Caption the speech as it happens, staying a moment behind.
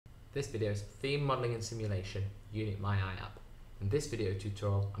This video is Theme Modeling and Simulation, Unit My iApp. In this video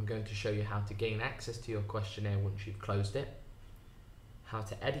tutorial, I'm going to show you how to gain access to your questionnaire once you've closed it, how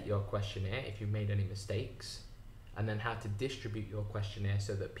to edit your questionnaire if you've made any mistakes, and then how to distribute your questionnaire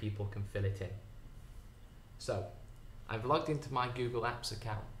so that people can fill it in. So, I've logged into my Google Apps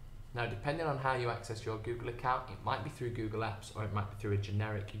account. Now, depending on how you access your Google account, it might be through Google Apps or it might be through a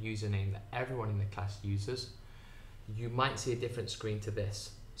generic username that everyone in the class uses. You might see a different screen to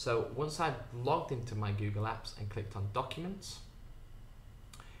this. So once I've logged into my Google Apps and clicked on Documents,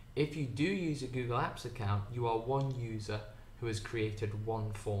 if you do use a Google Apps account, you are one user who has created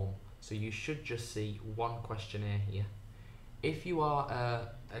one form. So you should just see one questionnaire here. If you are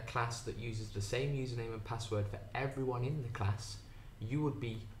a class that uses the same username and password for everyone in the class, you would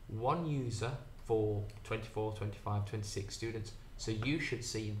be one user for 24, 25, 26 students. So you should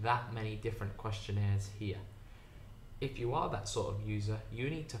see that many different questionnaires here. If you are that sort of user, you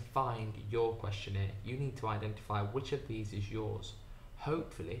need to find your questionnaire. You need to identify which of these is yours.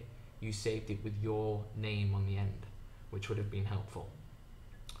 Hopefully, you saved it with your name on the end, which would have been helpful.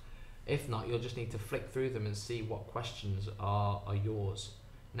 If not, you'll just need to flick through them and see what questions are yours.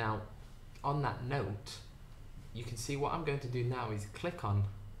 Now, on that note, you can see what I'm going to do now is click on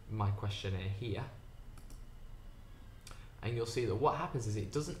my questionnaire here. And you'll see that what happens is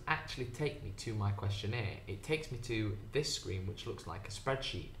it doesn't actually take me to my questionnaire. It takes me to this screen, which looks like a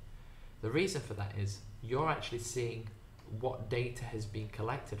spreadsheet. The reason for that is you're actually seeing what data has been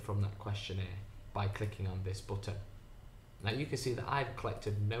collected from that questionnaire by clicking on this button. Now you can see that I've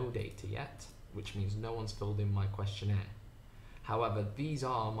collected no data yet, which means no one's filled in my questionnaire. However, these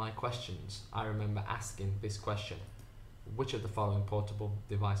are my questions. I remember asking this question: which of the following portable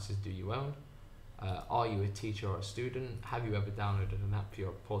devices do you own? Are you a teacher or a student? Have you ever downloaded an app for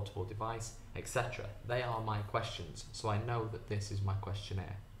your portable device? Etc. They are my questions, so I know that this is my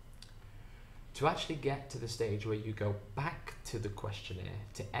questionnaire. To actually get to the stage where you go back to the questionnaire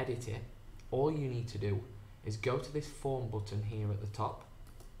to edit it, all you need to do is go to this form button here at the top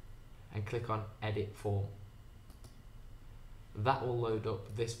and click on Edit Form. That will load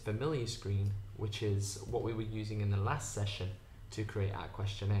up this familiar screen, which is what we were using in the last session to create our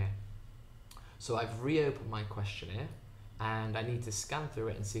questionnaire. So I've reopened my questionnaire and I need to scan through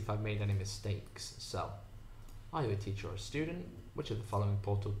it and see if I've made any mistakes. So, are you a teacher or a student? Which of the following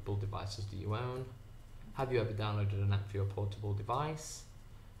portable devices do you own? Have you ever downloaded an app for your portable device?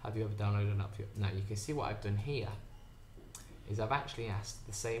 Have you ever downloaded an app for your... Now you can see what I've done here is I've actually asked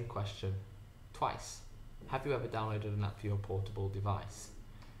the same question twice. Have you ever downloaded an app for your portable device?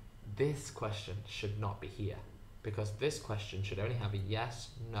 This question should not be here, because this question should only have a yes,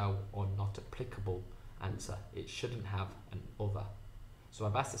 no, or not applicable answer. It shouldn't have an other. So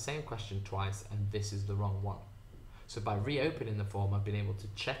I've asked the same question twice and this is the wrong one. So by reopening the form, I've been able to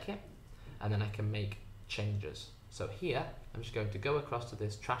check it and then I can make changes. So here, I'm just going to go across to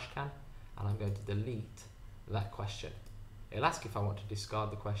this trash can and I'm going to delete that question. It'll ask if I want to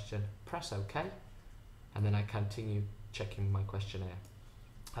discard the question, press OK, and then I continue checking my questionnaire.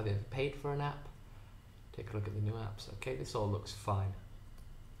 Have you ever paid for an app? Take a look at the new apps. Okay, this all looks fine.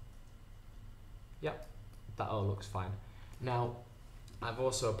 Yep, that all looks fine. Now, I've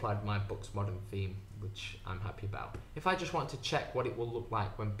also applied my book's modern theme, which I'm happy about. If I just want to check what it will look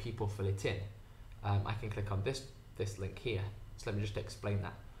like when people fill it in, I can click on this link here. So let me just explain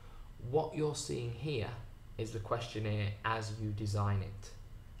that. What you're seeing here is the questionnaire as you design it.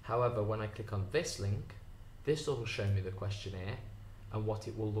 However, when I click on this link, this will show me the questionnaire and what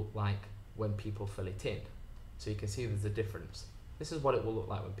it will look like when people fill it in. So you can see there's a difference. This is what it will look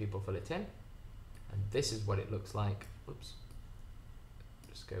like when people fill it in, and this is what it looks like. Oops,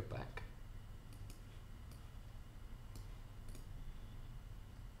 just go back.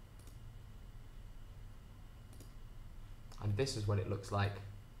 And this is what it looks like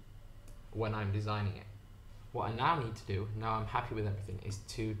when I'm designing it. What I now need to do, now I'm happy with everything, is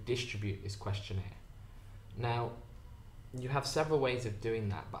to distribute this questionnaire. Now, you have several ways of doing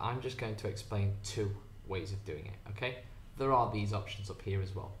that, but I'm just going to explain two ways of doing it, okay? There are these options up here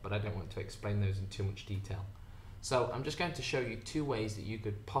as well, but I don't want to explain those in too much detail. So I'm just going to show you two ways that you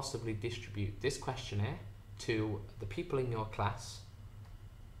could possibly distribute this questionnaire to the people in your class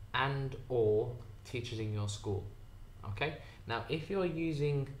and or teachers in your school, okay? Now, if you're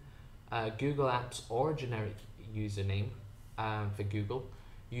using Google Apps or a generic username for Google,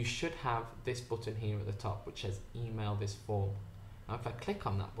 you should have this button here at the top which says email this form. Now if I click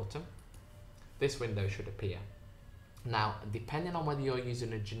on that button, this window should appear. Now depending on whether you're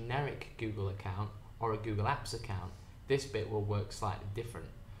using a generic Google account or a Google Apps account, this bit will work slightly different.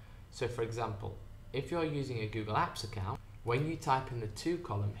 So for example, if you're using a Google Apps account, when you type in the to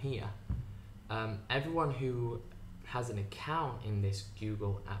column here, everyone who has an account in this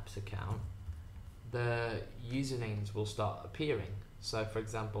Google Apps account, the usernames will start appearing. So for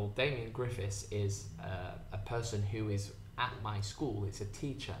example, Damien Griffiths is a person who is at my school, it's a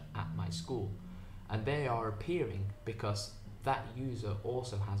teacher at my school, and they are appearing because that user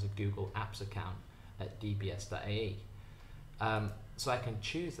also has a Google Apps account at dbs.ae. So I can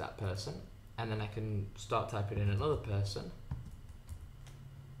choose that person, and then I can start typing in another person,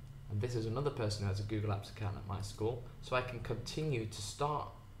 and this is another person who has a Google Apps account at my school, so I can continue to start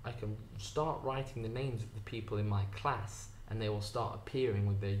writing the names of the people in my class, and they will start appearing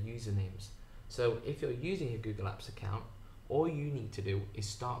with their usernames. So if you're using a Google Apps account, all you need to do is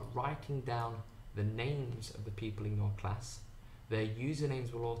start writing down the names of the people in your class. Their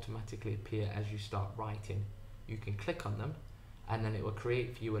usernames will automatically appear as you start writing. You can click on them, and then it will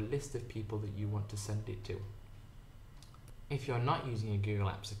create for you a list of people that you want to send it to. If you're not using a Google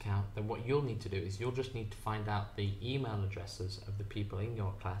Apps account, then what you'll need to do is you'll just need to find out the email addresses of the people in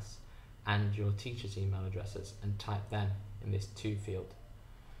your class and your teacher's email addresses and type them in this to field.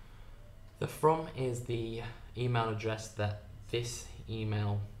 The from is the email address that this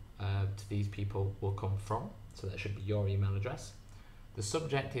email to these people will come from, so that should be your email address. The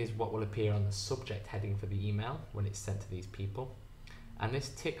subject is what will appear on the subject heading for the email when it's sent to these people. And this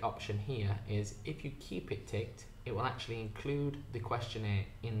tick option here is, if you keep it ticked, it will actually include the questionnaire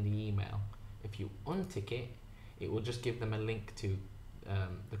in the email. If you untick it, it will just give them a link to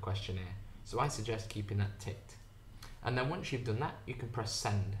the questionnaire. So I suggest keeping that ticked. And then once you've done that, you can press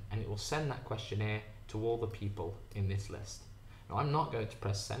send, and it will send that questionnaire to all the people in this list. Now I'm not going to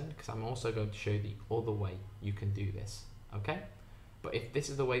press send because I'm also going to show you the other way you can do this, okay? But if this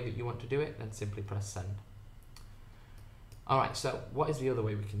is the way that you want to do it, then simply press send. Alright, so what is the other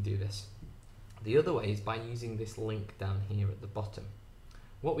way we can do this? The other way is by using this link down here at the bottom.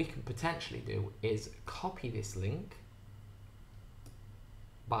 What we can potentially do is copy this link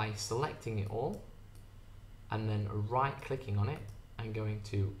by selecting it all and then right clicking on it and going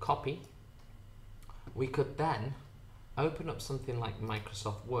to copy. We could then open up something like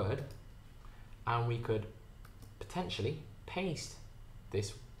Microsoft Word, and we could potentially paste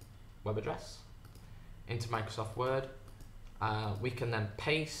this web address into Microsoft Word. We can then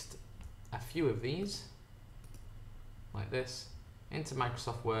paste a few of these like this into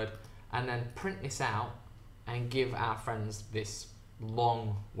Microsoft Word, and then print this out and give our friends this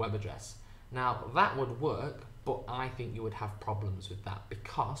long web address. Now that would work, but I think you would have problems with that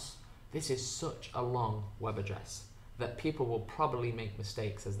because this is such a long web address that people will probably make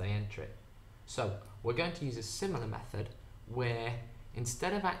mistakes as they enter it. So we're going to use a similar method where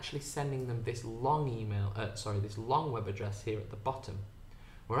instead of actually sending them this long email, this long web address here at the bottom,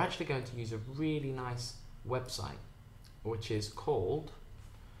 we're actually going to use a really nice website which is called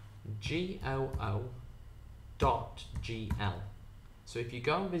goo.gl. So if you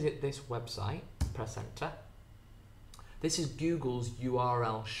go and visit this website, press enter. This is Google's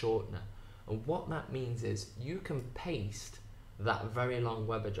URL shortener, and what that means is you can paste that very long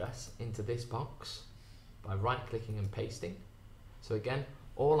web address into this box by right clicking and pasting. So again,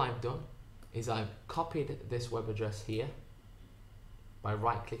 all I've done is I've copied this web address here by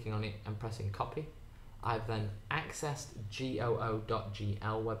right clicking on it and pressing copy. I've then accessed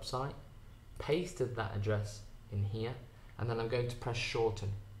goo.gl website, pasted that address in here, and then I'm going to press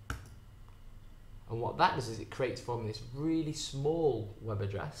shorten. And what that does is it creates for me this really small web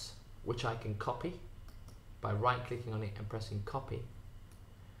address which I can copy by right clicking on it and pressing copy,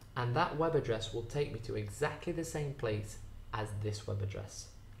 and that web address will take me to exactly the same place as this web address.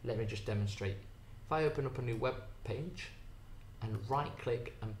 Let me just demonstrate. If I open up a new web page and right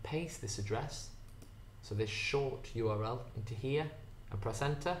click and paste this address, so this short URL, into here and press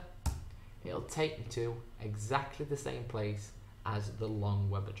enter, it'll take me to exactly the same place as the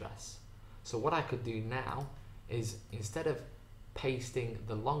long web address. So what I could do now is, instead of pasting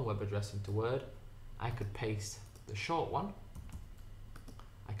the long web address into Word, I could paste the short one.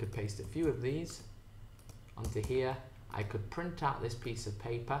 I could paste a few of these onto here. I could print out this piece of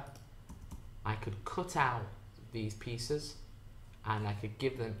paper. I could cut out these pieces and I could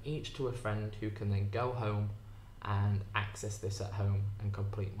give them each to a friend who can then go home and access this at home and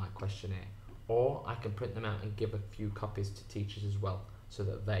complete my questionnaire. Or I can print them out and give a few copies to teachers as well so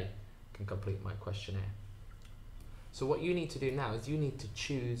that they can complete my questionnaire. So what you need to do now is you need to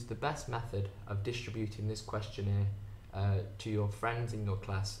choose the best method of distributing this questionnaire to your friends in your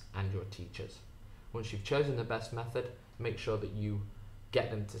class and your teachers. Once you've chosen the best method, make sure that you get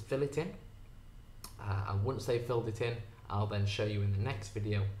them to fill it in. And once they've filled it in, I'll then show you in the next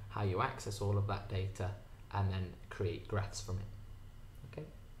video how you access all of that data and then create graphs from it.